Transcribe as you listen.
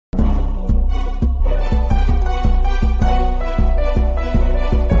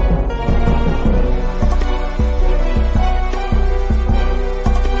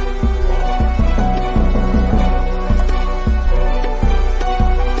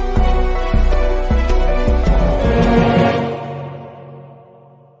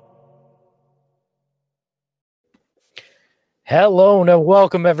Hello and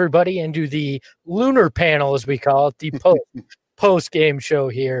welcome everybody into the Lunar panel, as we call it, the post game show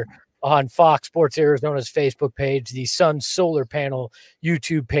here on Fox Sports Arizona's Facebook page, the Sun Solar Panel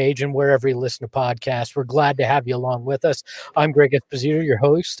YouTube page, and wherever you listen to podcasts. We're glad to have you along with us. I'm Greg Esposito, your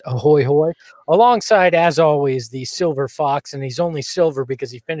host. Ahoy, hoy. Alongside, as always, the Silver Fox, and he's only silver because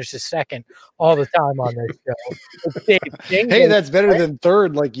he finishes second all the time on this show. It's Dave King. Hey, that's better than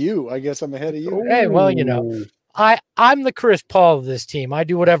third, like you. I guess I'm ahead of you. Hey, well, you know. I'm the Chris Paul of this team. I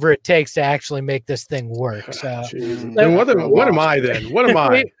do whatever it takes to actually make this thing work. So, and what am I then? What am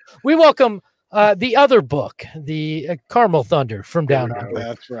I? We welcome the other book, the Carmel Thunder from down under.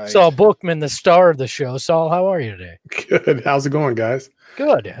 That's right. Saul Bookman, the star of the show. Saul, how are you today? Good. How's it going, guys?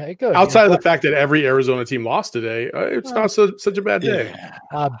 Good. Hey, good. Outside of the fact that every Arizona team lost today, it's not such a bad day.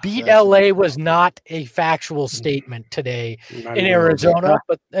 Beat LA was not a factual statement today in Arizona.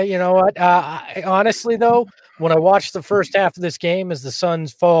 But you know what? Honestly, though, when I watched the first half of this game as the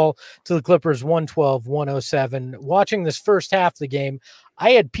Suns fall to the Clippers 112-107, watching this first half of the game,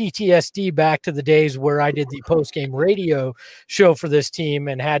 I had PTSD back to the days where I did the post-game radio show for this team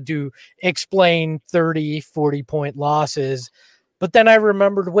and had to explain 30, 40-point losses. But then I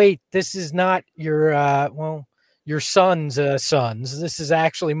remembered, wait, this is not your son's sons. This is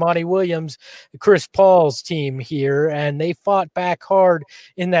actually Monty Williams, Chris Paul's team here, and they fought back hard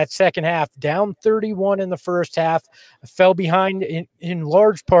in that second half, down 31 in the first half, fell behind in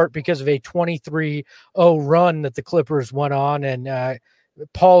large part because of a 23-0 run that the Clippers went on, and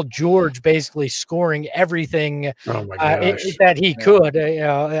Paul George basically scoring everything that he could.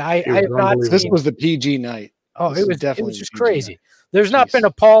 I have not this was the PG night. Oh, it was just crazy. There's not been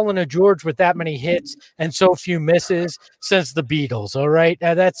a Paul and a George with that many hits and so few misses since the Beatles. All right,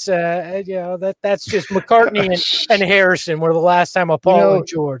 that's that's just McCartney and Harrison were the last time a Paul and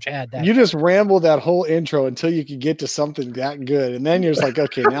George had that. You just rambled that whole intro until you could get to something that good, and then you're just like,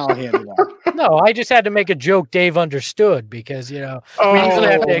 okay, now I'll hand it off. No, I just had to make a joke Dave understood because we usually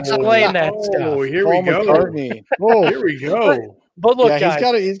have to explain that stuff. Oh, here we go. McCartney. Oh, here we go. But look, guys,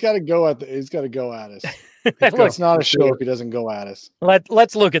 he's got to go at us. It's not a show if he doesn't go at us.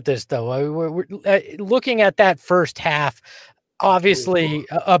 Let's look at this, though. We're looking at that first half, obviously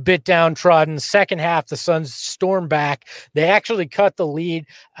a bit downtrodden. Second half, the Suns storm back. They actually cut the lead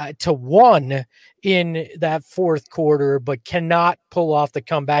to 1 in that fourth quarter, but cannot pull off the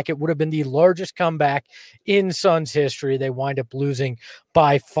comeback. It would have been the largest comeback in Suns history. They wind up losing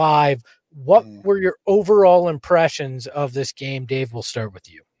by 5. What were your overall impressions of this game? Dave, we'll start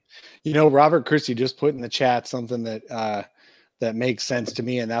with you. You know, Robert Christie just put in the chat something that makes sense to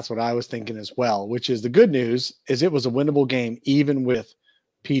me, and that's what I was thinking as well, which is the good news is it was a winnable game even with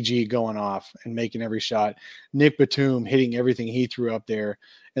PG going off and making every shot, Nick Batum hitting everything he threw up there,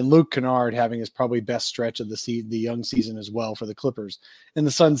 and Luke Kennard having his probably best stretch of the young season as well for the Clippers. And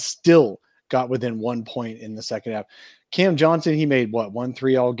the Suns still got within 1 point in the second half. Cam Johnson, he made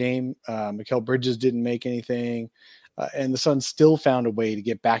 1-3 all game. Mikal Bridges didn't make anything. And the Suns still found a way to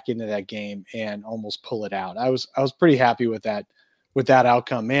get back into that game and almost pull it out. I was pretty happy with that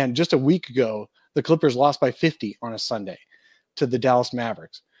outcome. Man, just a week ago, the Clippers lost by 50 on a Sunday to the Dallas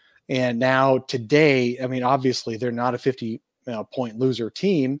Mavericks. And now today, I mean, obviously they're not a 50-point loser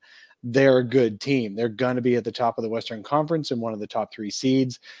team. They're a good team. They're going to be at the top of the Western Conference and one of the top 3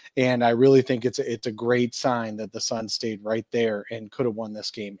 seeds. And I really think it's a great sign that the Suns stayed right there and could have won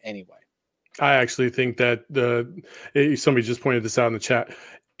this game anyway. I actually think that somebody just pointed this out in the chat.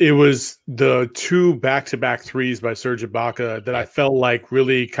 It was the 2 back-to-back threes by Serge Ibaka that I felt like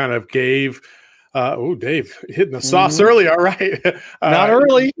really kind of gave Dave hitting the sauce early. All right. Not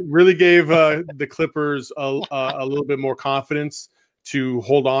early. Really gave the Clippers a little bit more confidence to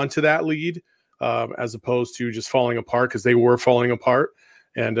hold on to that lead as opposed to just falling apart, because they were falling apart.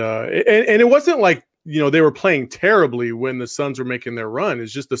 And it wasn't like, they were playing terribly when the Suns were making their run.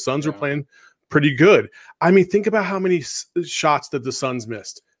 It's just the Suns were playing pretty good. I mean, think about how many shots that the Suns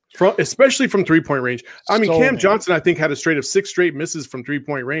missed, especially from 3-point range. I mean, Cam Johnson, I think, had a straight of 6 straight misses from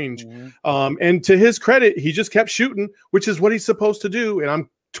 3-point range. And to his credit, he just kept shooting, which is what he's supposed to do. And I'm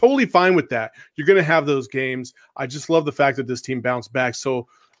totally fine with that. You're going to have those games. I just love the fact that this team bounced back. So,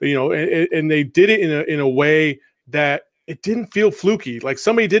 and they did it in a way that it didn't feel fluky. Like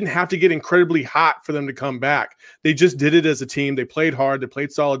somebody didn't have to get incredibly hot for them to come back. They just did it as a team. They played hard. They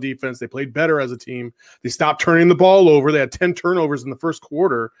played solid defense. They played better as a team. They stopped turning the ball over. They had 10 turnovers in the first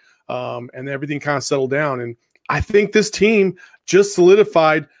quarter, and everything kind of settled down. And I think this team just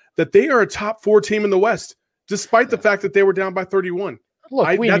solidified that they are a top 4 team in the West, despite the fact that they were down by 31. Look,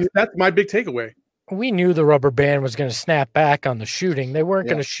 that's my big takeaway. we knew the rubber band was going to snap back on the shooting. They weren't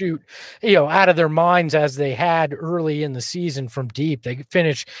going to shoot, out of their minds as they had early in the season from deep. They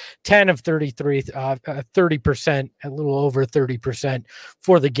finished 10 of 33, 30%, a little over 30%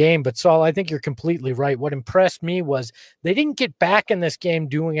 for the game. But Saul, I think you're completely right. What impressed me was they didn't get back in this game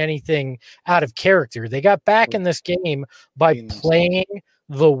doing anything out of character. They got back in this game by playing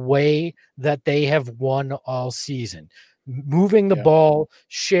the way that they have won all season. Moving the ball,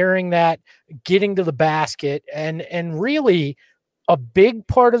 sharing that, getting to the basket, and really a big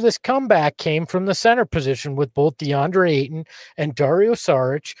part of this comeback came from the center position with both DeAndre Ayton and Dario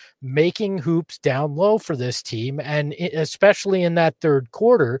Saric making hoops down low for this team. And especially in that third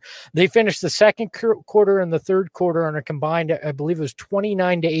quarter, they finished the second quarter and the third quarter on a combined, I believe it was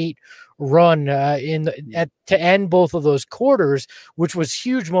 29-8 run to end both of those quarters, which was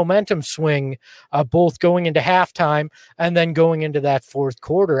huge momentum swing, both going into halftime and then going into that fourth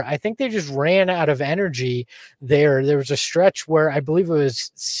quarter. I think they just ran out of energy there. There was a stretch where I believe it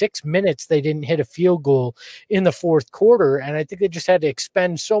was 6 minutes they didn't hit a field goal in the fourth quarter, and I think they just had to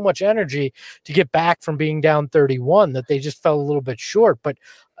expend so much energy to get back from being down 31 that they just fell a little bit short. But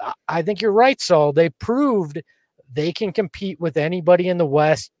I think you're right, Saul. They proved they can compete with anybody in the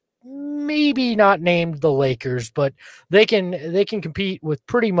West. Maybe not named the Lakers, but they can compete with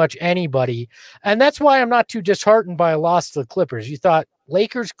pretty much anybody. And that's why I'm not too disheartened by a loss to the Clippers. You thought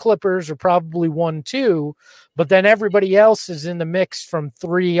Lakers, Clippers are probably 1-2, but then everybody else is in the mix from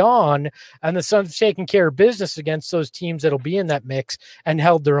 3 on, and the Suns have taken care of business against those teams that'll be in that mix and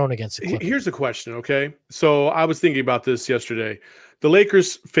held their own against the Clippers. Here's a question, okay? So I was thinking about this yesterday. The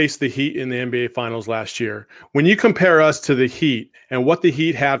Lakers faced the Heat in the NBA Finals last year. When you compare us to the Heat and what the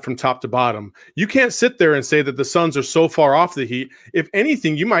Heat had from top to bottom, you can't sit there and say that the Suns are so far off the Heat. If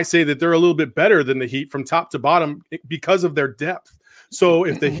anything, you might say that they're a little bit better than the Heat from top to bottom because of their depth. So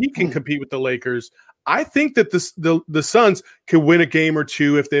if the Heat can compete with the Lakers, I think that the Suns could win a game or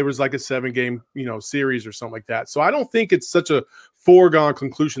two if there was like a 7-game, series or something like that. So I don't think it's such a foregone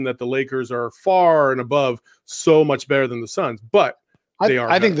conclusion that the Lakers are far and above so much better than the Suns, but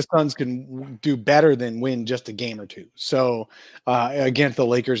I think the Suns can do better than win just a game or two. So against the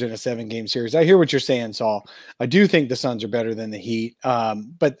Lakers in a 7-game series, I hear what you're saying, Saul. I do think the Suns are better than the Heat.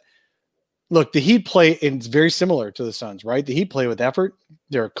 But look, the Heat play, and it's very similar to the Suns, right? The Heat play with effort.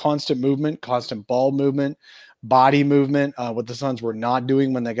 They're constant movement, constant ball movement, body movement. What the Suns were not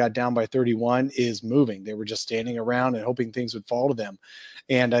doing when they got down by 31 is moving. They were just standing around and hoping things would fall to them.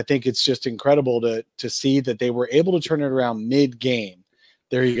 And I think it's just incredible to see that they were able to turn it around mid-game.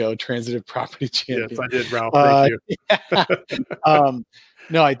 There you go, transitive property champion. Yes, I did, Ralph. Thank you.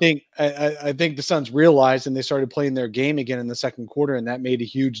 No, I think the Suns realized, and they started playing their game again in the second quarter, and that made a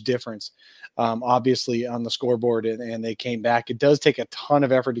huge difference, obviously, on the scoreboard, and they came back. It does take a ton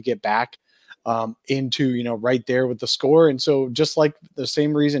of effort to get back into, right there with the score. And so just like the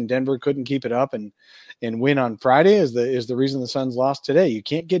same reason Denver couldn't keep it up and win on Friday is the reason the Suns lost today. You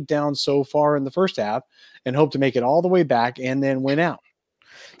can't get down so far in the first half and hope to make it all the way back and then win out.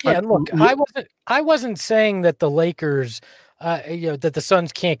 Yeah, and look, I wasn't saying that the Lakers, that the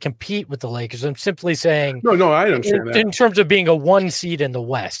Suns can't compete with the Lakers. I'm simply saying, no, I understand that. In terms of being a 1 seed in the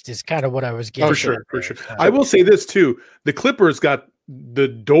West is kind of what I was getting. For sure. I will say this too: the Clippers got the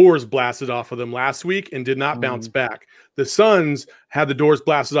doors blasted off of them last week and did not bounce back. The Suns had the doors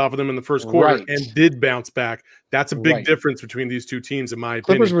blasted off of them in the first quarter and did bounce back. That's a big difference between these two teams, in my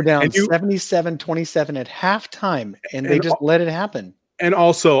opinion. Clippers were down 77-27 at halftime, and they just let it happen. And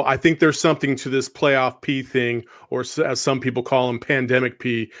also, I think there's something to this playoff P thing, or as some people call him, pandemic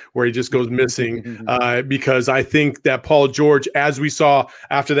P, where he just goes missing. Because I think that Paul George, as we saw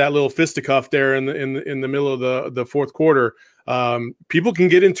after that little fisticuff there in the middle of the fourth quarter, people can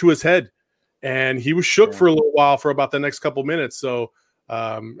get into his head, and he was shook for a little while, for about the next couple minutes. So,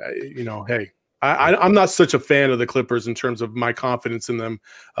 hey. I'm not such a fan of the Clippers in terms of my confidence in them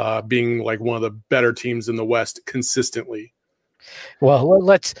being like one of the better teams in the West consistently. Well,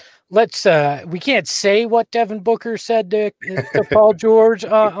 let's we can't say what Devin Booker said to Paul George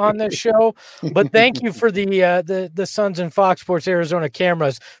on this show, but thank you for the Suns and Fox Sports Arizona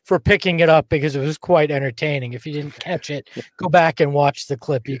cameras for picking it up, because it was quite entertaining. If you didn't catch it, go back and watch the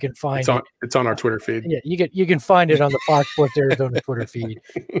clip. You can find it's on our Twitter feed. Yeah, you can find it on the Fox Sports Arizona Twitter feed.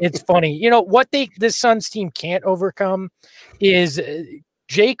 It's funny. What this Suns team can't overcome is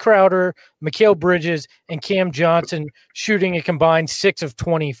Jay Crowder, Mikal Bridges, and Cam Johnson shooting a combined 6 of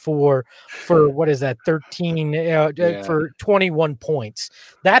 24 for what is that, 13 for 21 points.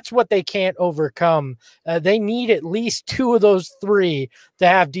 That's what they can't overcome. They need at least 2 of those 3 to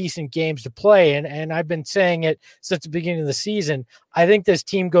have decent games to play. And I've been saying it since the beginning of the season. I think this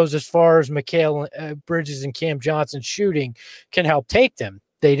team goes as far as Mikal Bridges and Cam Johnson shooting can help take them.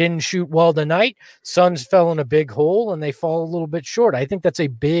 They didn't shoot well tonight. Suns fell in a big hole, and they fall a little bit short. I think that's a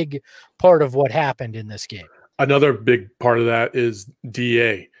big part of what happened in this game. Another big part of that is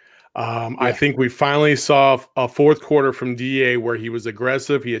DA. I think we finally saw a fourth quarter from DA where he was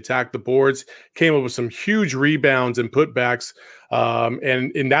aggressive. He attacked the boards, came up with some huge rebounds and putbacks.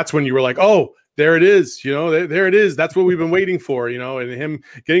 And that's when you were like, oh, there it is. There it is. That's what we've been waiting for, and him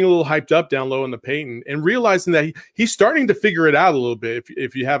getting a little hyped up down low in the paint and realizing that he's starting to figure it out a little bit.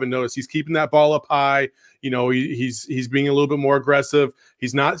 If you haven't noticed, he's keeping that ball up high. He's being a little bit more aggressive.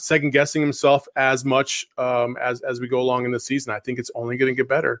 He's not second guessing himself as much as we go along in the season. I think it's only going to get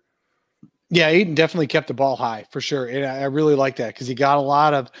better. Yeah, Ayton definitely kept the ball high for sure, and I really like that because he got a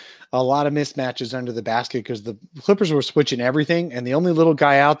lot of mismatches under the basket because the Clippers were switching everything, and the only little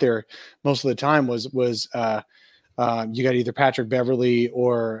guy out there most of the time was you got either Patrick Beverly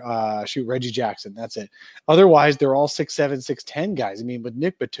or Reggie Jackson. That's it. Otherwise, they're all 6'7", 6'10" guys. I mean, with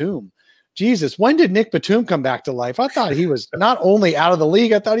Nick Batum. Jesus, when did Nick Batum come back to life? I thought he was not only out of the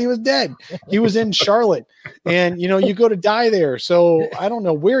league, I thought he was dead. He was in Charlotte, and you go to die there. So I don't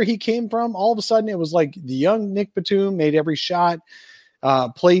know where he came from. All of a sudden, it was like the young Nick Batum made every shot,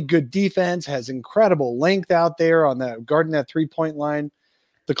 played good defense, has incredible length out there on that guarding that 3-point line.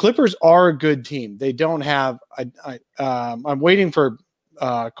 The Clippers are a good team. They don't have. I'm waiting for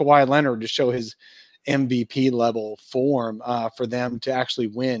Kawhi Leonard to show his MVP level form for them to actually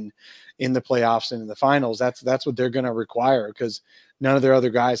win in the playoffs and in the finals. That's what they're going to require because none of their other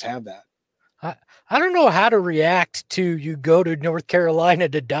guys have that. I don't know how to react to you go to North Carolina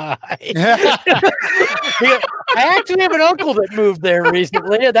to die. I actually have an uncle that moved there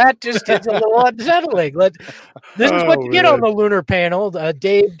recently, and that just is a little unsettling. This is what you get on the Lunar panel.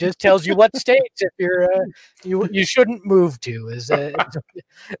 Dave just tells you what states if you're you shouldn't move to is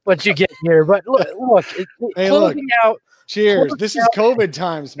what you get here. But look, closing out. Cheers. This is COVID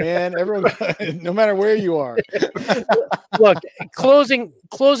times, man. Everyone, no matter where you are. Look, closing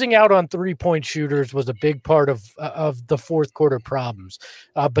out on 3-point shooters was a big part of the fourth quarter problems.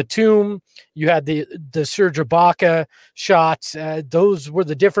 Batum, you had the Serge Ibaka shots. Those were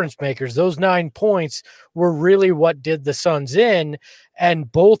the difference makers. Those 9 points were really what did the Suns in. And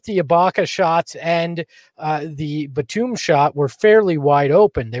both the Ibaka shots and the Batum shot were fairly wide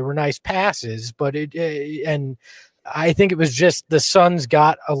open. They were nice passes, but I think it was just the Suns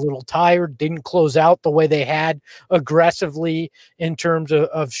got a little tired, didn't close out the way they had aggressively in terms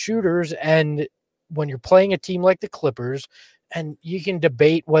of shooters. And when you're playing a team like the Clippers, and you can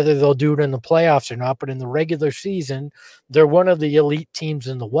debate whether they'll do it in the playoffs or not, but in the regular season, they're one of the elite teams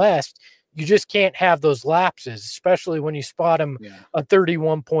in the West. You just can't have those lapses, especially when you spot them a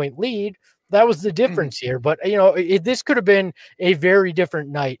 31-point lead. That was the difference here. But, this could have been a very different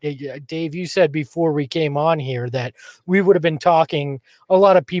night. Dave, you said before we came on here that we would have been talking a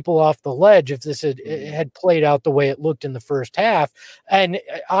lot of people off the ledge if this had played out the way it looked in the first half. And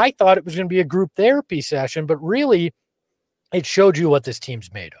I thought it was going to be a group therapy session, but really it showed you what this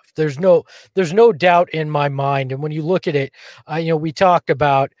team's made of. There's no doubt in my mind. And when you look at it, we talked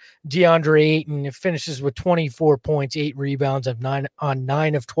about DeAndre Ayton. It finishes with 24 points, 8 rebounds of 9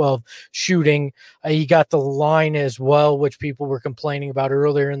 of 12 shooting. He got the line as well, which people were complaining about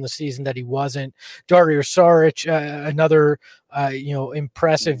earlier in the season that he wasn't. Dario Saric, another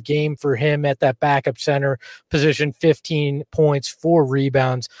impressive game for him at that backup center position, 15 points, 4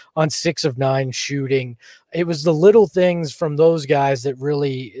 rebounds on 6 of 9 shooting. It was the little things from those guys that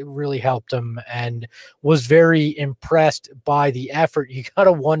really helped him, and was very impressed by the effort. You got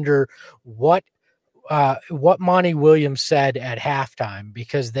to wonder what Monty Williams said at halftime,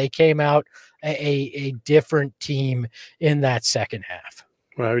 because they came out a different team in that second half.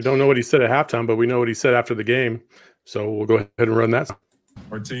 Well, we don't know what he said at halftime, but we know what he said after the game. So we'll go ahead and run that.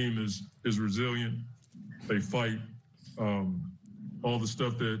 Our team is resilient. They fight. All the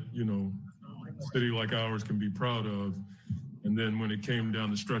stuff that, a city like ours can be proud of. And then when it came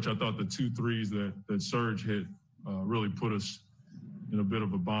down the stretch, I thought the 2 threes that Serge hit really put us in a bit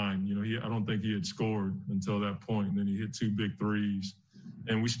of a bind. I don't think he had scored until that point, and then he hit 2 big threes.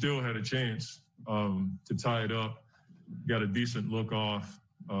 And we still had a chance to tie it up. Got a decent look off,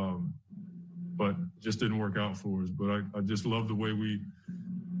 but just didn't work out for us. But I just love the way we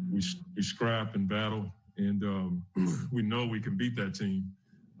scrap and battle, and we know we can beat that team.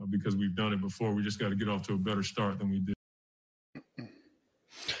 because we've done it before. We just got to get off to a better start than we did.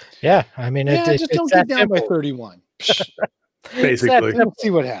 Yeah, I mean, just don't get down by 31. Basically, we'll see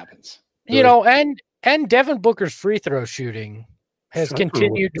what happens. You know, and Devin Booker's free throw shooting has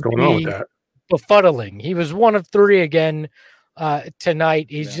continued to be befuddling. He was 1 of 3 again tonight.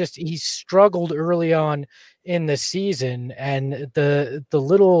 He's struggled early on in the season, and the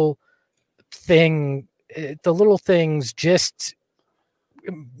little things just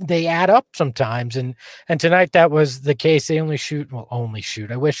they add up sometimes, and tonight that was the case. They only shoot.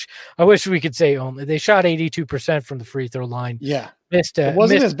 I wish we could say only. They shot 82% from the free throw line. Yeah, it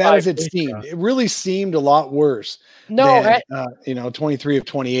wasn't as bad as it seemed. It really seemed a lot worse. No, than, 23 of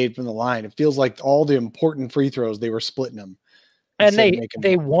 28 from the line. It feels like all the important free throws they were splitting them. And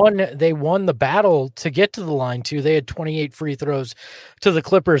they won the battle to get to the line too. They had 28 free throws to the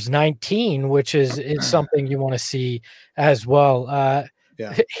Clippers 19, which is something you want to see as well.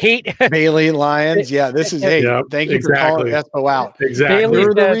 Hate Bailey Lyons. Yeah, this is hate. Thank you for calling Espo out. Exactly.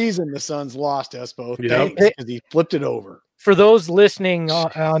 You're the reason the Suns lost, Espo. Thanks, because he flipped it over. For those listening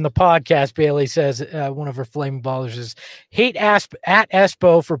on the podcast, Bailey says one of her flaming ballers is hate at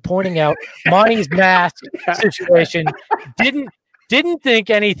Espo for pointing out Monty's mask situation. Didn't think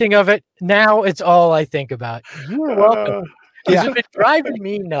anything of it. Now it's all I think about. You are welcome. It's been driving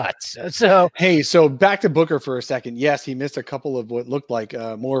me nuts. So back to Booker for a second. Yes, he missed a couple of what looked like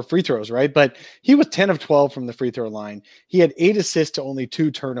more free throws, right? But he was 10 of 12 from the free throw line. He had 8 assists to only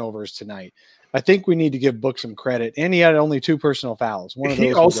 2 turnovers tonight. I think we need to give Book some credit. And he had only 2 personal fouls. One of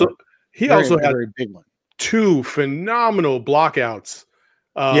those he also had a very big one. 2 phenomenal blockouts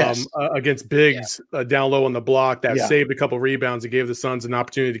against bigs down low on the block that saved a couple rebounds and gave the Suns an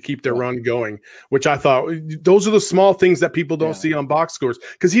opportunity to keep their run going, which I thought those are the small things that people don't see on box scores,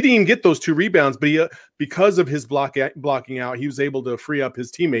 because he didn't even get those 2 rebounds, but because of his blocking out, he was able to free up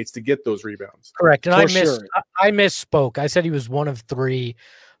his teammates to get those rebounds. Correct. And I misspoke. I said he was 1 of 3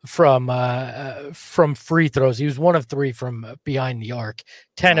 from free throws. He was 1 of 3 from behind the arc,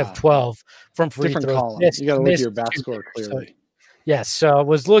 10 of 12 from free different throws. Column. You got to look at your box score clearly. Yes, so I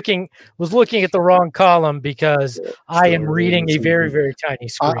was looking at the wrong column because I am reading a very, very tiny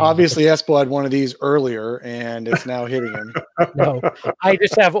screen. Obviously, Espo had one of these earlier, and it's now hitting him. No, I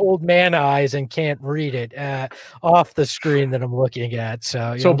just have old man eyes and can't read it off the screen that I'm looking at.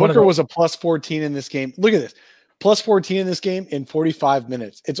 So Booker was a plus 14 in this game. Look at this. Plus 14 in this game in 45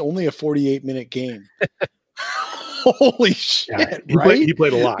 minutes. It's only a 48-minute game. Holy shit, right? He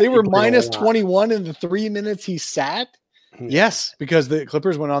played a lot. They were minus 21 in the 3 minutes he sat. Yes, because the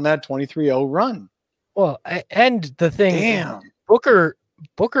Clippers went on that 23-0 run. Well, and the thing, Booker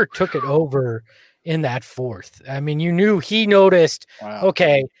took it over in that fourth. I mean, he noticed,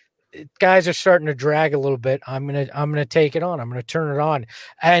 okay, guys are starting to drag a little bit. I'm gonna take it on. I'm gonna turn it on.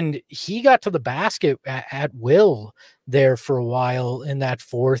 And he got to the basket at will there for a while in that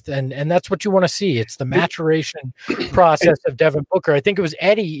fourth. And that's what you want to see. It's the maturation process of Devin Booker. I think it was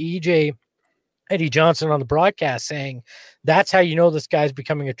Eddie Johnson on the broadcast saying that's how you know this guy's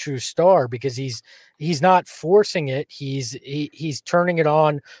becoming a true star, because he's not forcing it. He's turning it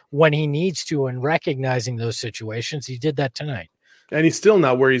on when he needs to and recognizing those situations. He did that tonight. And he's still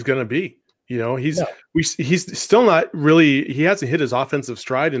not where he's going to be. He's still not really, he hasn't hit his offensive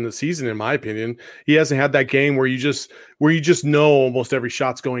stride in the season, in my opinion. He hasn't had that game where you just know almost every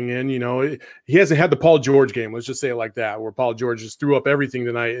shot's going in. He hasn't had the Paul George game. Let's just say it like that, where Paul George just threw up everything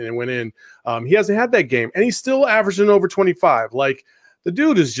tonight and it went in. He hasn't had that game, and he's still averaging over 25. Like, the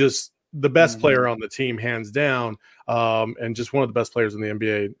dude is just the best player on the team, hands down. And just one of the best players in the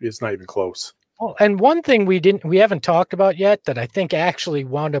NBA. It's not even close. Well, and one thing we haven't talked about yet that I think actually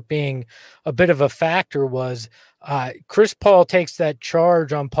wound up being a bit of a factor was Chris Paul takes that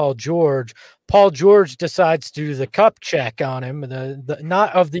charge on Paul George. Paul George decides to do the cup check on him, the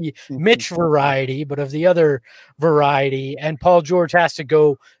not of the Mitch variety, but of the other variety. And Paul George has to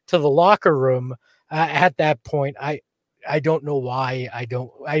go to the locker room at that point. I don't know why. I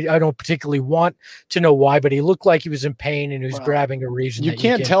don't particularly want to know why, but he looked like he was in pain and he was grabbing a region. You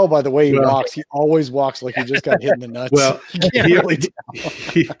can't tell by the way he walks. He always walks like he just got hit in the nuts. Well, you can't really tell.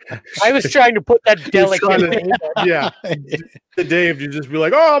 I was trying to put that delicate. Dave, you just be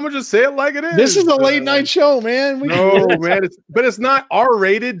like, "Oh, I'm gonna just say it like it is." This is a late night show, man. Man, it's not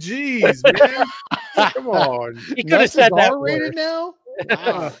R-rated. Jeez, man, come on. He could have said that. R-rated now.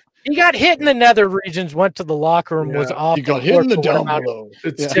 Wow. He got hit in the nether regions, went to the locker room, was off. He got hit in the down below.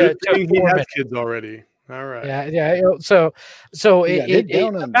 It's he has kids already. All right. Yeah. So it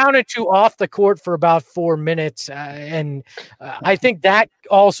amounted to off the court for about 4 minutes, and I think that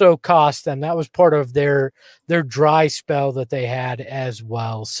also cost them. That was part of their dry spell that they had as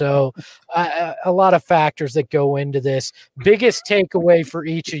well. So a lot of factors that go into this. Biggest takeaway for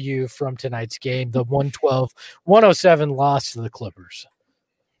each of you from tonight's game: the 112-107 loss to the Clippers.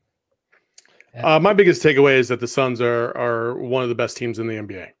 My biggest takeaway is that the Suns are one of the best teams in the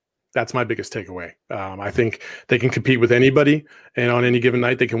NBA. That's my biggest takeaway. I think they can compete with anybody, and on any given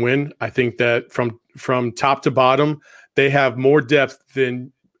night they can win. I think that from top to bottom, they have more depth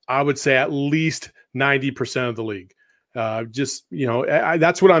than I would say at least 90% of the league.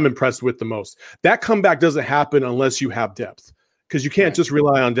 That's what I'm impressed with the most. That comeback doesn't happen unless you have depth, because you can't just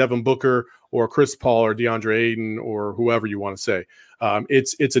rely on Devin Booker or Chris Paul or DeAndre Ayton or whoever you want to say.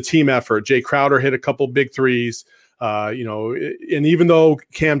 It's a team effort. Jay Crowder hit a couple big threes. And even though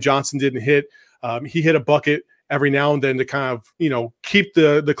Cam Johnson didn't hit, he hit a bucket every now and then to kind of, keep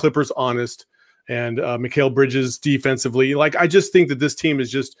the Clippers honest. And Mikal Bridges defensively, I just think that this team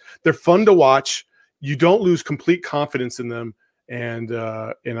is they're fun to watch. You don't lose complete confidence in them. And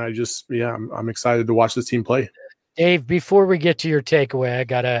I'm excited to watch this team play. Dave, before we get to your takeaway,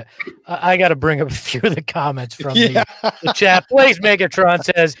 I gotta bring up a few of the comments from the chat. Blaze Megatron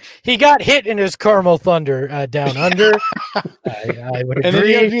says he got hit in his Carmel Thunder down under. I would agree. And then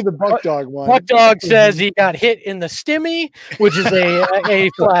you do the Buck Dog one. Buck Dog says he got hit in the stimmy, which is a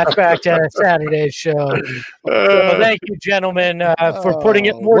flashback to Saturday's show. So thank you, gentlemen, for putting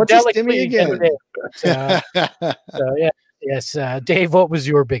it more delicately again. Yes, Dave, what was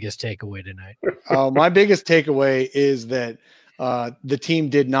your biggest takeaway tonight? My biggest takeaway is that the team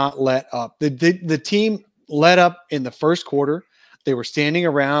did not let up. The team let up in the first quarter. They were standing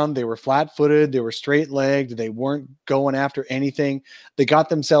around. They were flat-footed. They were straight-legged. They weren't going after anything. They got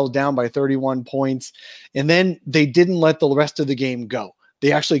themselves down by 31 points, and then they didn't let the rest of the game go.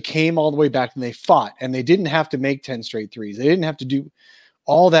 They actually came all the way back, and they fought, and they didn't have to make 10 straight threes. They didn't have to do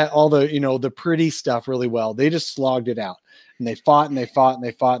all the pretty stuff really well. They just slogged it out. And they fought and they fought and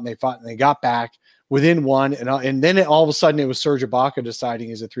they fought and they fought and they got back within one. And then all of a sudden it was Serge Ibaka deciding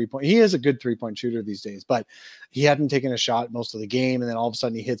he's a 3-point. He is a good 3-point shooter these days, but he hadn't taken a shot most of the game. And then all of a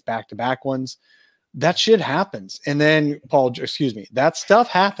sudden he hits back-to-back ones. That shit happens. And then that stuff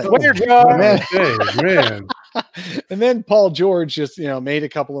happens. Man. And then Paul George just, made a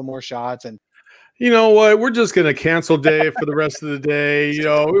couple of more shots, and you know what? We're just going to cancel Dave for the rest of the day.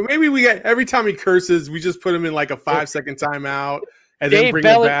 Maybe we get every time he curses, we just put him in like a 5-second timeout and then bring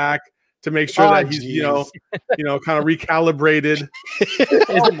him back to make sure that he's, kind of recalibrated.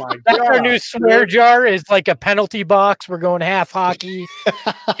 Oh my God. Our new swear jar is like a penalty box. We're going half hockey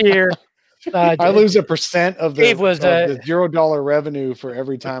here. I lose 1% of the $0 revenue for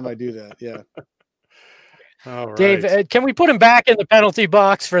every time I do that. Yeah. All right. Dave, can we put him back in the penalty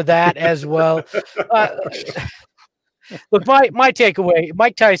box for that as well? Look, my takeaway,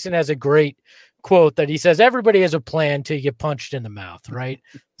 Mike Tyson has a great quote that he says, everybody has a plan till you get punched in the mouth, right?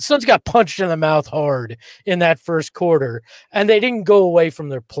 The Suns got punched in the mouth hard in that first quarter, and they didn't go away from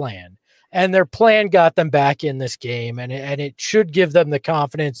their plan. And their plan got them back in this game, and it should give them the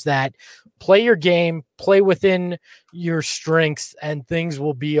confidence that play your game, play within your strengths, and things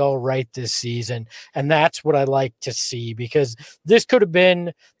will be all right this season. And that's what I like to see, because this could have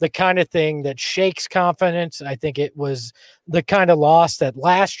been the kind of thing that shakes confidence. I think it was the kind of loss that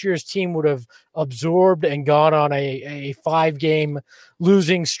last year's team would have absorbed and gone on a 5-game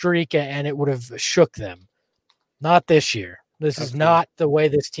losing streak, and it would have shook them. Not this year. This is not the way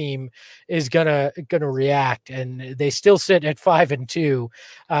this team is gonna react, and they still sit at 5-2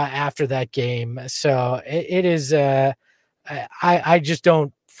 after that game. So it is. I just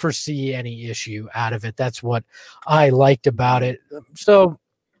don't foresee any issue out of it. That's what I liked about it. So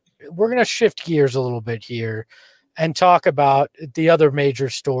we're gonna shift gears a little bit here and talk about the other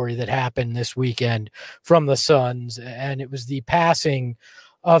major story that happened this weekend from the Suns, and it was the passing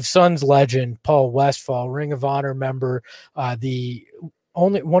of Suns legend Paul Westphal, Ring of Honor member, one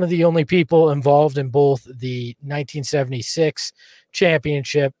of the only people involved in both the 1976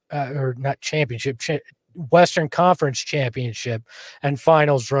 Western Conference championship and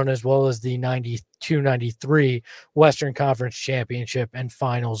finals run, as well as the 92-93 Western Conference championship and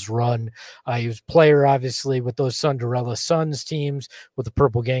finals run. He was player, obviously, with those Cinderella Suns teams with the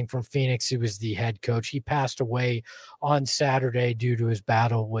Purple Gang from Phoenix. He was the head coach. He passed away on Saturday due to his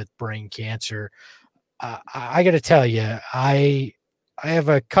battle with brain cancer. I got to tell you, I have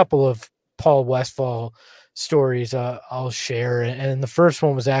a couple of Paul Westphal stories I'll share, and the first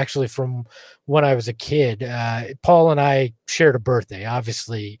one was actually from when I was a kid. Paul and I shared a birthday.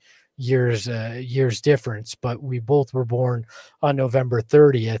 Obviously, years difference, but we both were born on November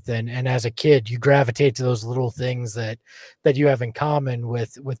 30th. And as a kid, you gravitate to those little things that you have in common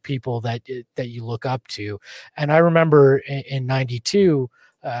with people that you look up to. And I remember in 92,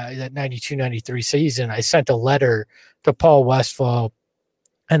 that 92-93 season, I sent a letter to Paul Westphal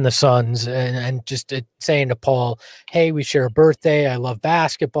and the Suns, and just saying to Paul, hey, we share a birthday. I love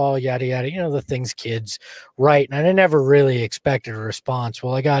basketball, yada, yada, the things kids write. And I never really expected a response.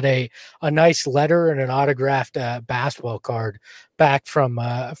 Well, I got a nice letter and an autographed basketball card back from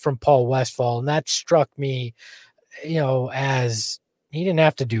Paul Westphal. And that struck me, as he didn't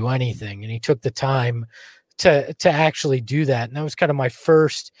have to do anything. And he took the time to actually do that. And that was kind of my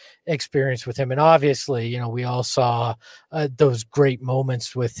first experience with him. And obviously, we all saw those great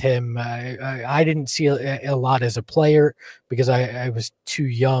moments with him. I didn't see a lot as a player because I was too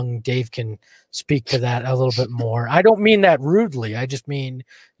young. Dave can speak to that a little bit more. I don't mean that rudely. I just mean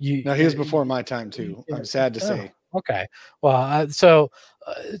you. No, he was before my time too. I'm sad to say. Okay. Well,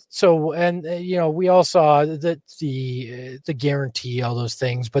 we all saw the guarantee, all those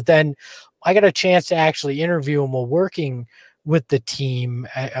things, but then I got a chance to actually interview him while working with the team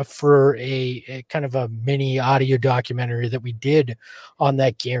for a kind of a mini audio documentary that we did on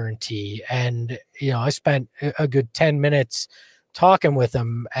that guarantee. And, I spent a good 10 minutes talking with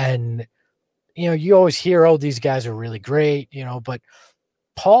him, and, you always hear, oh, these guys are really great, but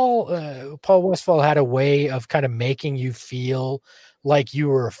Paul Westphal had a way of kind of making you feel like you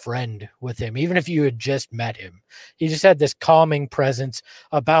were a friend with him, even if you had just met him. He just had this calming presence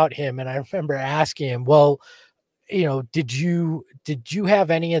about him. And I remember asking him, well, did you have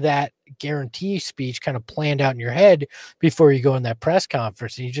any of that guarantee speech kind of planned out in your head before you go in that press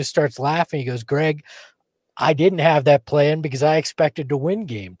conference? And he just starts laughing. He goes, Greg, I didn't have that plan because I expected to win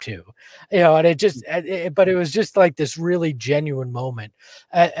game 2, and but it was just like this really genuine moment.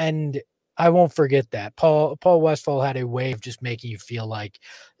 And I won't forget that. Paul Westphal had a way of just making you feel like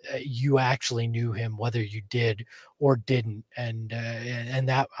you actually knew him, whether you did or didn't. And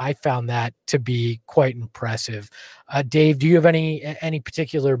that I found that to be quite impressive. Dave, do you have any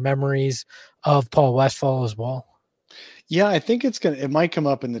particular memories of Paul Westphal as well? Yeah, I think it might come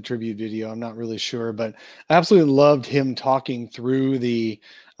up in the tribute video. I'm not really sure, but I absolutely loved him talking through the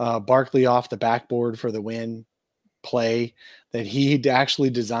Barkley off the backboard for the win play that he actually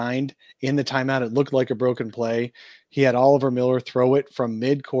designed in the timeout. It looked like a broken play. He had Oliver Miller throw it from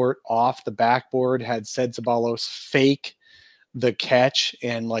midcourt off the backboard, had Ced Ceballos fake the catch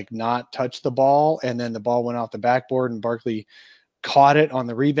and not touch the ball. And then the ball went off the backboard and Barkley caught it on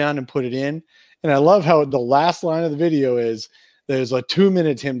the rebound and put it in. And I love how the last line of the video is there's 2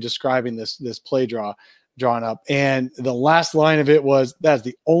 minutes him describing this play drawn up. And the last line of it was, that's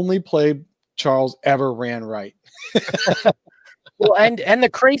the only play Charles ever ran right. Well, and the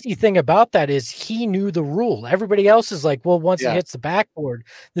crazy thing about that is he knew the rule. Everybody else is like, well, once it hits the backboard,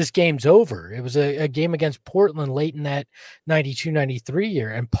 this game's over. It was a game against Portland late in that 92-93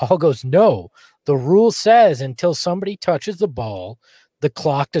 year. And Paul goes, no, the rule says until somebody touches the ball, the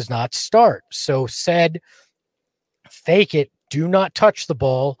clock does not start. So said, fake it. Do not touch the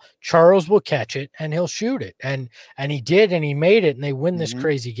ball. Charles will catch it and he'll shoot it. And he did, and he made it, and they win this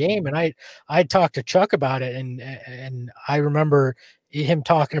crazy game. And I talked to Chuck about it, and I remember him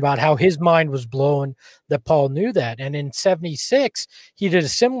talking about how his mind was blown that Paul knew that. And in 76, he did a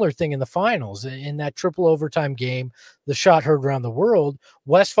similar thing in the finals in that triple overtime game, the shot heard around the world.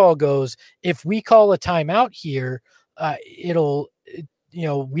 Westphal goes, if we call a timeout here,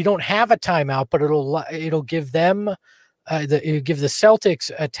 we don't have a timeout, but it'll give them it'll give the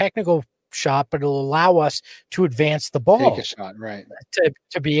Celtics a technical shot, but it'll allow us to advance the ball. Take a shot, right?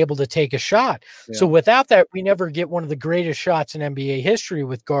 To be able to take a shot. Yeah. So without that, we never get one of the greatest shots in NBA history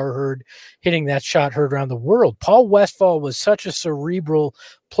with Garherd hitting that shot heard around the world. Paul Westphal was such a cerebral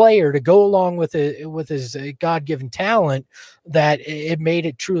player to go along with his God-given talent that it made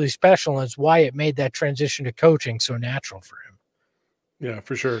it truly special, and it's why it made that transition to coaching so natural for him. Yeah,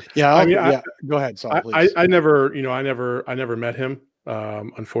 for sure. Yeah, go ahead. Saul, please. I never met him.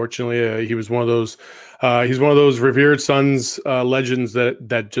 Unfortunately, he was one of those. He's one of those revered Suns legends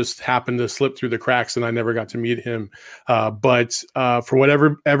that just happened to slip through the cracks, and I never got to meet him. But for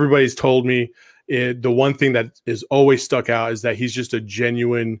whatever everybody's told me, the one thing that is always stuck out is that he's just a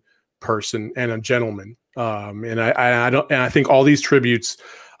genuine person and a gentleman. And I think all these tributes.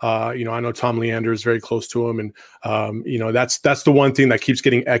 I know Tom Leander is very close to him, and that's the one thing that keeps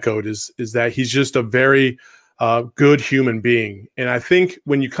getting echoed is that he's just a very good human being. And I think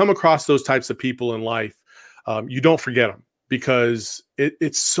when you come across those types of people in life, you don't forget them, because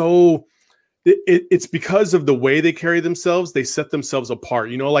it's so it's because of the way they carry themselves. They set themselves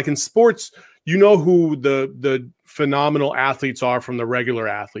apart. Like in sports, who the phenomenal athletes are from the regular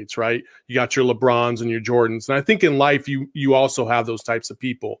athletes, right? You got your LeBrons and your Jordans. And I think in life, you also have those types of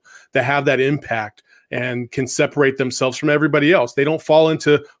people that have that impact and can separate themselves from everybody else. They don't fall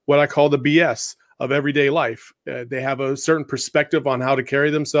into what I call the BS of everyday life. They have a certain perspective on how to carry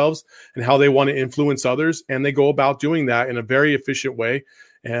themselves and how they want to influence others. And they go about doing that in a very efficient way.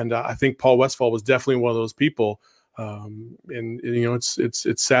 And I think Paul Westphal was definitely one of those people.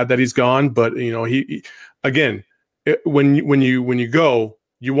 It's sad that he's gone, but he again, when you go,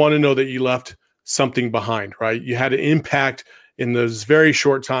 you want to know that you left something behind, right? You had an impact in this very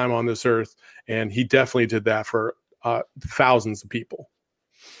short time on this earth, and he definitely did that for thousands of people.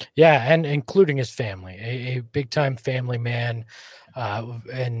 Yeah, and including his family, a big time family man.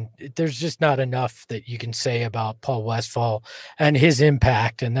 And there's just not enough that you can say about Paul Westphal and his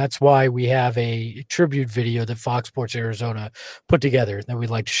impact. And that's why we have a tribute video that Fox Sports Arizona put together that we'd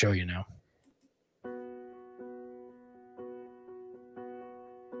like to show you now.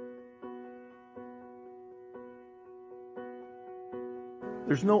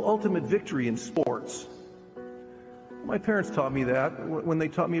 There's no ultimate victory in sports. My parents taught me that when they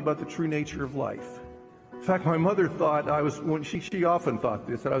taught me about the true nature of life. In fact, my mother thought she often thought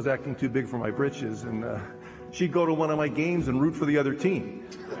this, that I was acting too big for my britches, and she'd go to one of my games and root for the other team.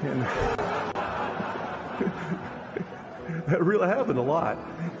 And that really happened a lot.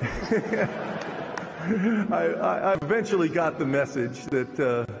 I eventually got the message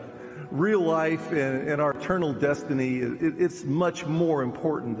that real life and our eternal destiny, it's much more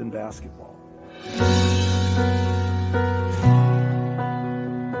important than basketball.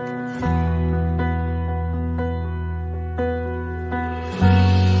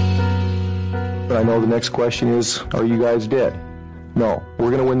 I know the next question is, are you guys dead? No, we're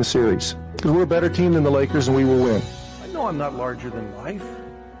going to win the series because we're a better team than the Lakers and we will win. I know I'm not larger than life.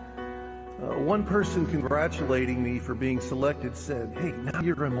 One person congratulating me for being selected said, "Hey, now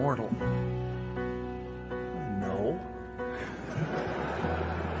you're immortal." No.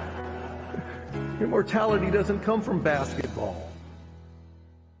 Immortality doesn't come from basketball.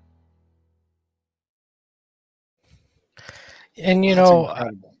 And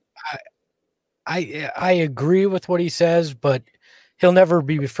I agree with what he says, but he'll never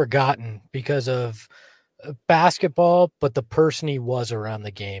be forgotten because of basketball, but the person he was around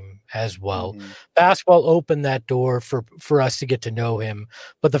the game as well. Mm-hmm. Basketball opened that door for us to get to know him,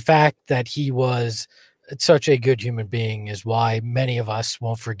 but the fact that he was such a good human being is why many of us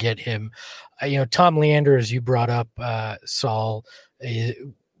won't forget him. Tom Leander, as you brought up, Saul,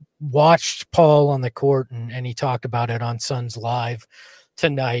 watched Paul on the court, and he talked about it on Suns Live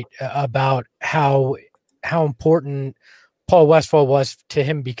tonight about how important Paul Westphal was to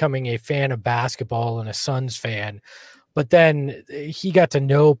him becoming a fan of basketball and a Suns fan. But then he got to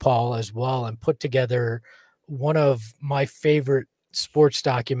know Paul as well and put together one of my favorite sports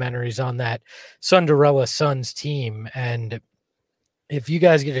documentaries on that Cinderella Suns team. And if you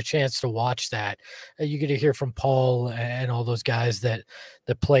guys get a chance to watch that, you get to hear from Paul and all those guys that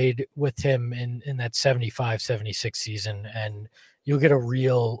played with him in that 75-76 season. And you'll get a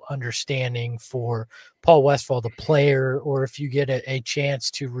real understanding for Paul Westphal, the player, or if you get a chance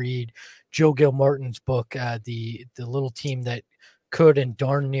to read Joe Gilmartin's book, the little team that could and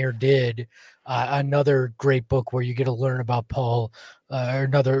darn near did, another great book where you get to learn about Paul, or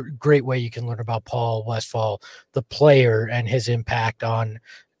another great way you can learn about Paul Westphal, the player, and his impact on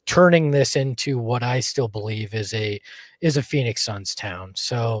turning this into what I still believe is a Phoenix Suns town.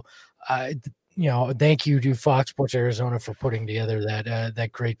 So, thank you to Fox Sports Arizona for putting together that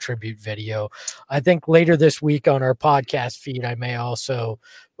great tribute video. I think later this week on our podcast feed, I may also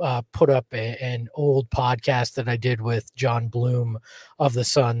put up an old podcast that I did with John Bloom of the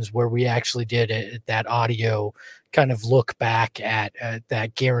Suns, where we actually did that audio kind of look back at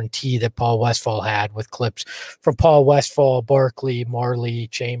that guarantee that Paul Westphal had, with clips from Paul Westphal, Barkley, Marley,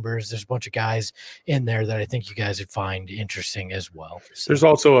 Chambers. There's a bunch of guys in there that I think you guys would find interesting as well. So. There's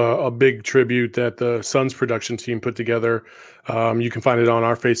also a big tribute that the Suns production team put together. You can find it on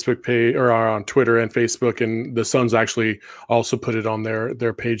our Facebook page, or on Twitter and Facebook, and the Suns actually also put it on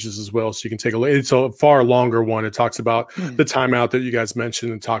their pages as well. So you can take a look. It's a far longer one. It talks about the timeout that you guys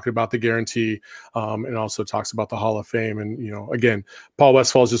mentioned and talking about the guarantee, and also talks about the Hall of Fame. And, again, Paul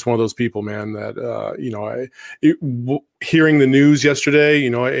Westphal is just one of those people, man, that, hearing the news yesterday,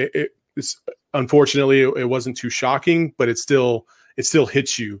 it's unfortunately it wasn't too shocking, but it still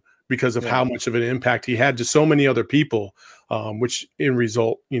hits you because of how much of an impact he had to so many other people, which in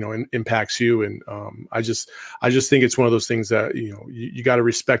result, impacts you. And I just think it's one of those things that, you got to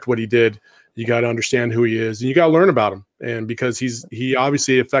respect what he did You got to understand who he is, and you got to learn about him. And because he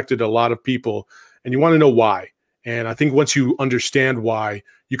obviously affected a lot of people, and you want to know why. And I think once you understand why,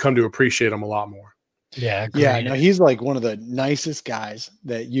 you come to appreciate him a lot more. Yeah. Agreed. Yeah. No, he's like one of the nicest guys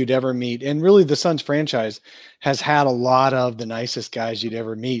that you'd ever meet. And really the Suns franchise has had a lot of the nicest guys you'd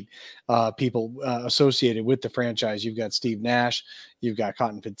ever meet, people associated with the franchise. You've got Steve Nash, you've got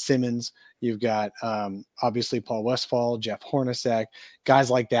Cotton Fitzsimmons, you've got obviously Paul Westphal, Jeff Hornacek, guys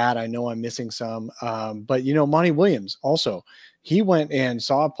like that. I know I'm missing some, but Monty Williams also, he went and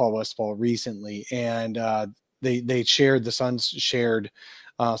saw Paul Westphal recently, and the Suns shared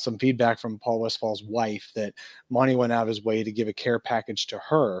some feedback from Paul Westphal's wife that Monty went out of his way to give a care package to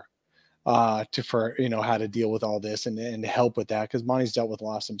her for how to deal with all this and to help with that, because Monty's dealt with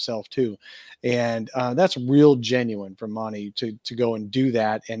loss himself too. And that's real genuine from Monty to go and do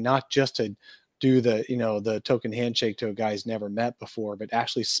that, and not just to do the token handshake to a guy he's never met before, but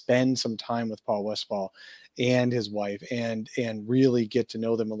actually spend some time with Paul Westphal and his wife and really get to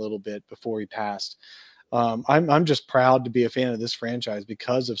know them a little bit before he passed. I'm just proud to be a fan of this franchise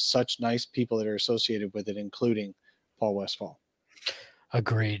because of such nice people that are associated with it, including Paul Westphal.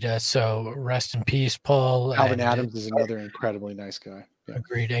 Agreed. So rest in peace, Paul. Alvin Adams is another incredibly nice guy. Yeah.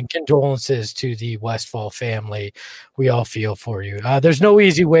 Agreed. And condolences to the Westphal family. We all feel for you. There's no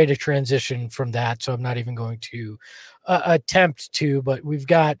easy way to transition from that, so I'm not even going to attempt to, but we've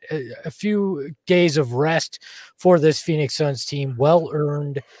got a few days of rest for this Phoenix Suns team, well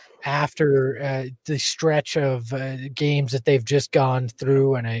earned after the stretch of games that they've just gone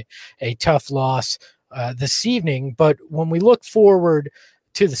through, and a tough loss this evening. But when we look forward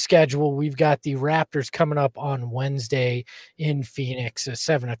to the schedule, we've got the Raptors coming up on Wednesday in Phoenix, a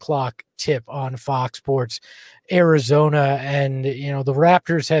 7:00 tip on Fox Sports, Arizona. And, the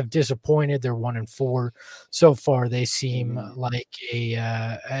Raptors have disappointed. They're 1-4 so far. They seem like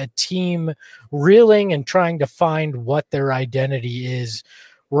a team reeling and trying to find what their identity is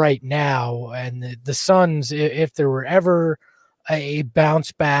right now. And the Suns, if there were ever a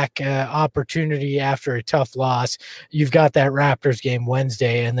bounce back opportunity after a tough loss, you've got that Raptors game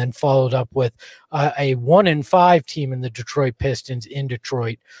Wednesday, and then followed up with a 1-5 team in the Detroit Pistons in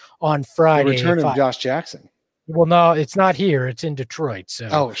Detroit on Friday. The return of Josh Jackson. Well, no, it's not here. It's in Detroit.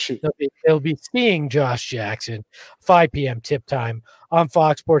 So shoot. They'll be seeing Josh Jackson, 5 p.m. tip time on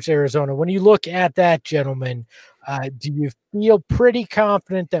Fox Sports Arizona. When you look at that, gentlemen, do you feel pretty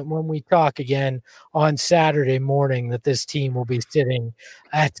confident that when we talk again on Saturday morning that this team will be sitting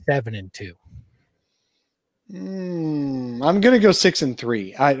at 7-2? I'm going to go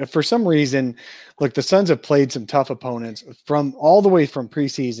 6-3. For some reason, look, the Suns have played some tough opponents all the way from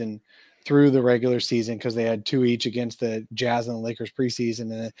preseason through the regular season, because they had 2 each against the Jazz and the Lakers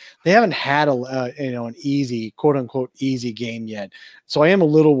preseason, and they haven't had an easy, quote unquote, easy game yet. So I am a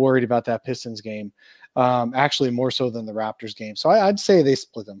little worried about that Pistons game, actually more so than the Raptors game. So I'd say they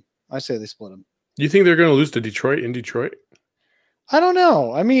split them. You think they're going to lose to Detroit in Detroit? I don't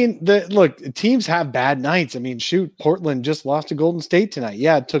know. I mean, look, teams have bad nights. I mean, shoot, Portland just lost to Golden State tonight.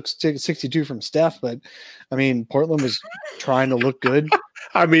 Yeah, it took 62 from Steph, but I mean, Portland was trying to look good.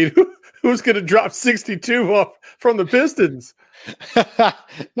 I mean, who's going to drop 62 off from the Pistons?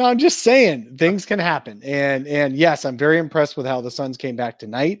 No, I'm just saying things can happen. And yes, I'm very impressed with how the Suns came back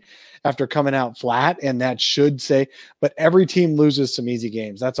tonight after coming out flat. And that should say, but every team loses some easy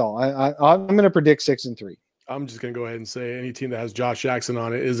games. That's all. I'm going to predict 6-3. I'm just going to go ahead and say any team that has Josh Jackson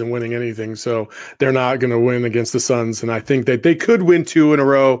on it isn't winning anything. So they're not going to win against the Suns. And I think that they could win 2 in a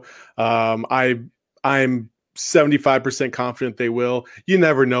row. I'm 75% confident they will. You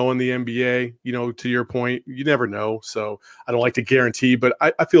never know in the NBA, to your point, you never know. So I don't like to guarantee, but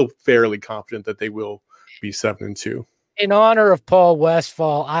I feel fairly confident that they will be 7-2. In honor of Paul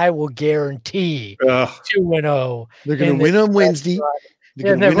Westphal, I will guarantee 2-0. They're going to win on Wednesday.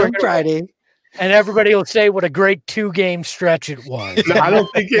 They're going to win on Friday. And everybody will say what a great 2-game stretch it was. No, I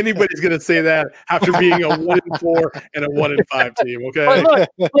don't think anybody's going to say that after being a 1-4 and a 1-5 team. Okay.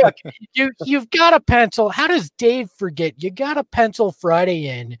 But look, you've got to pencil. How does Dave forget? You got to pencil Friday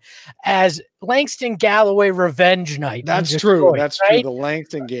in as Langston Galloway revenge night. That's true. That's right? True. The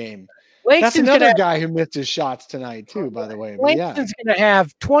Langston game. That's another guy who missed his shots tonight too, by the way. Langston's going to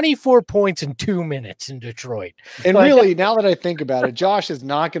have 24 points in 2 minutes in Detroit. And really, now that I think about it, Josh is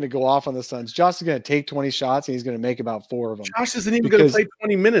not going to go off on the Suns. Josh is going to take 20 shots, and he's going to make about 4 of them. Josh isn't even going to play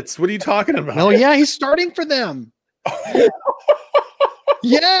 20 minutes. What are you talking about? No, yeah, he's starting for them.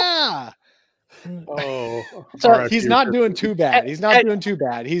 Yeah. Oh, so he's not doing too bad. He's not doing too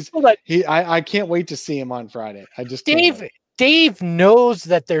bad. I can't wait to see him on Friday. Dave knows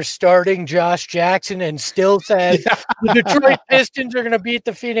that they're starting Josh Jackson and still says the Detroit Pistons are going to beat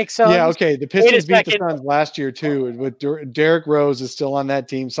the Phoenix Suns. Yeah, okay. The Pistons beat the Suns last year too. With Derrick Rose is still on that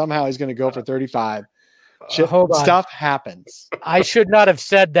team. Somehow he's going to go for 35. Stuff happens. I should not have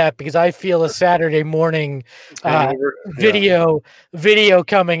said that because I feel a Saturday morning video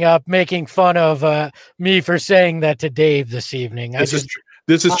coming up making fun of me for saying that to Dave this evening.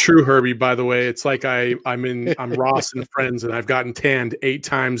 This is true, Herbie, by the way. It's like I'm Ross and Friends, and I've gotten tanned 8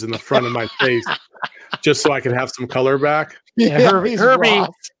 times in the front of my face just so I can have some color back. Yeah, Herbie,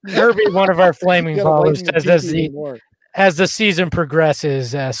 one of our flaming ballers, says as the season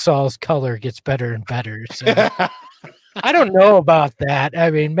progresses, Saul's color gets better and better. So I don't know about that. I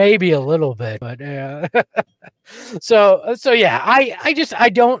mean, maybe a little bit, but so yeah, I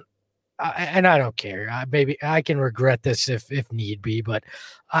don't. And I don't care. Maybe I can regret this if need be, but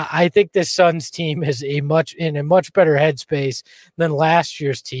I think this Suns team is in a much better headspace than last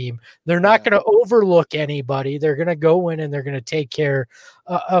year's team. They're not going to overlook anybody. They're going to go in and they're going to take care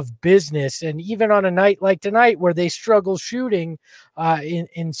of business. And even on a night like tonight, where they struggle shooting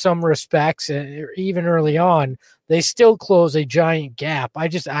in some respects, even early on, they still close a giant gap. I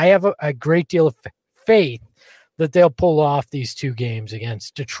have a great deal of faith that they'll pull off these 2 games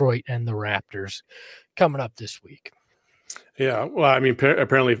against Detroit and the Raptors coming up this week. Yeah, well, I mean,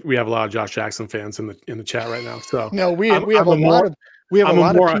 apparently we have a lot of Josh Jackson fans in the chat right now. So no, we have a lot of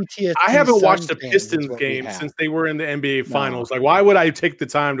PTSD. I haven't watched the Pistons game since they were in the NBA Finals. Like, why would I take the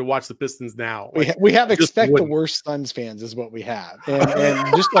time to watch the Pistons now? Like, we have expect the worst Suns fans is what we have,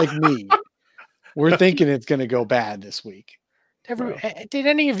 and just like me, we're thinking it's going to go bad this week. Did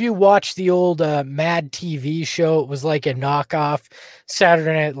any of you watch the old Mad TV show? It was like a knockoff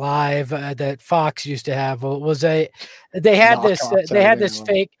Saturday Night Live that Fox used to have. They had this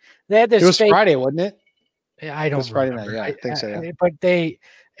fake. It was Friday, wasn't it? I don't. It was Friday night. Yeah, I think so. Yeah. But they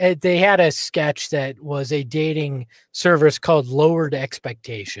had a sketch that was a dating service called Lowered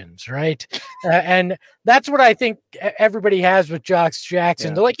Expectations, right? And that's what I think everybody has with Josh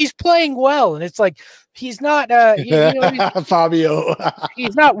Jackson. Yeah. They're like, he's playing well, and it's like he's not. Fabio.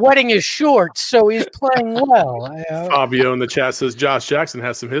 He's not wetting his shorts, so he's playing well. Fabio in the chat says Josh Jackson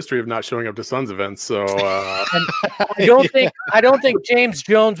has some history of not showing up to Suns events. So I don't think James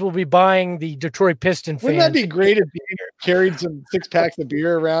Jones will be buying the Detroit Piston fans. Wouldn't that be great if he carried some 6-packs of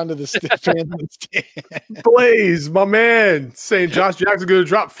beer around to the fans in the stand? Blaze, my man, saying Josh Jackson's going to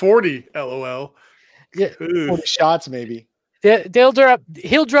drop 40. LOL. Yeah, 40 shots maybe. He'll drop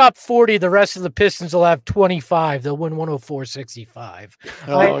 40. The rest of the Pistons will have 25. They'll win 104-65.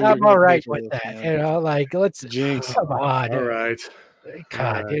 I'm all right with that. Man. Let's Jinx. Come on. All right.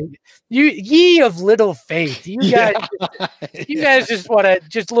 God, dude. Ye of little faith. You guys just want to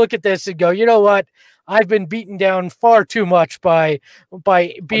just look at this and go, you know what? I've been beaten down far too much by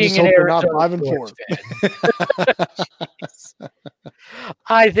being an Arizona sports fan.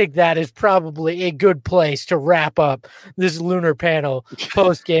 I think that is probably a good place to wrap up this Lunar Panel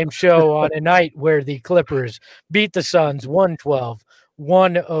post-game show on a night where the Clippers beat the Suns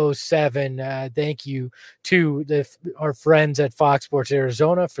 112-107. Thank you to our friends at Fox Sports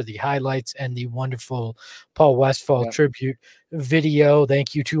Arizona for the highlights and the wonderful Paul Westphal tribute video.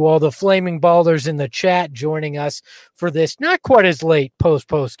 Thank you to all the flaming ballers in the chat joining us for this not quite as late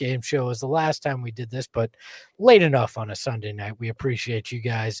post game show as the last time we did this, but late enough on a Sunday night. We appreciate you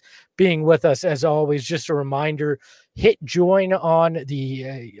guys being with us as always. Just a reminder, hit join on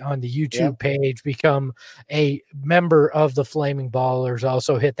the YouTube page, become a member of the Flaming Ballers.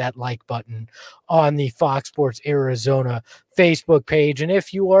 Also hit that like button on the Fox Sports Arizona Facebook page. And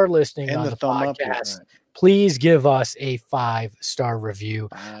if you are listening on the podcast, please give us a 5-star review.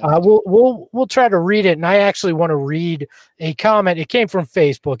 We'll try to read it. And I actually want to read a comment. It came from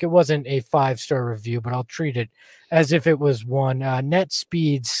Facebook. It wasn't a 5-star review, but I'll treat it as if it was one.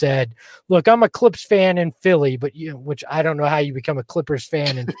 NetSpeed said, look, I'm a Clips fan in Philly, but which I don't know how you become a Clippers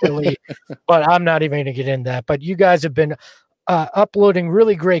fan in Philly, but I'm not even going to get into that. But you guys have been uploading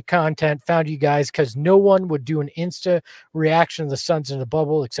really great content. Found you guys because no one would do an Insta reaction to the Suns in the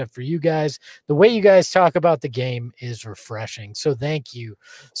bubble except for you guys. The way you guys talk about the game is refreshing. So thank you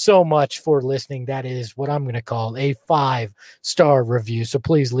so much for listening. That is what I'm going to call a 5-star review. So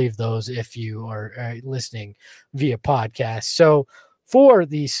please leave those if you are listening via podcast. So for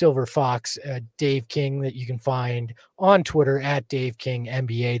the Silver Fox, Dave King, that you can find on Twitter at Dave King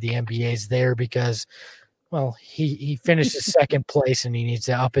NBA. The NBA is there because, well, he finished second place and he needs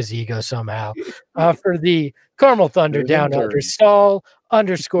to up his ego somehow. For the Carmel Thunder down under, Saul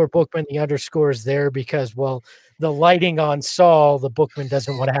 _Bookman, the underscore is there because, well, the lighting on Saul, the bookman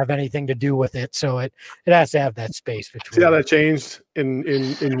doesn't want to have anything to do with it, so it has to have that space between. See how that changed in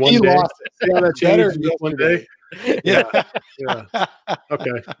one He day. lost it. See how that Better changed in one day. Yeah.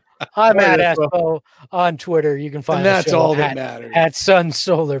 Okay. I'm Oh, at yeah, Espo on Twitter. You can find And that's the show all that matters. at Sun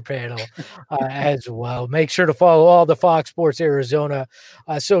Solar Panel as well. Make sure to follow all the Fox Sports Arizona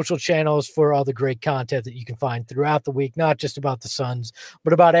social channels for all the great content that you can find throughout the week, not just about the Suns,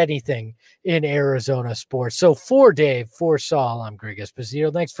 but about anything in Arizona sports. So for Dave, for Saul, I'm Greg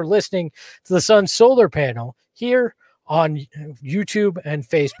Esposito. Thanks for listening to the Sun Solar Panel here on YouTube and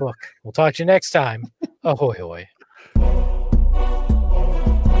Facebook. We'll talk to you next time. Ahoy, hoy.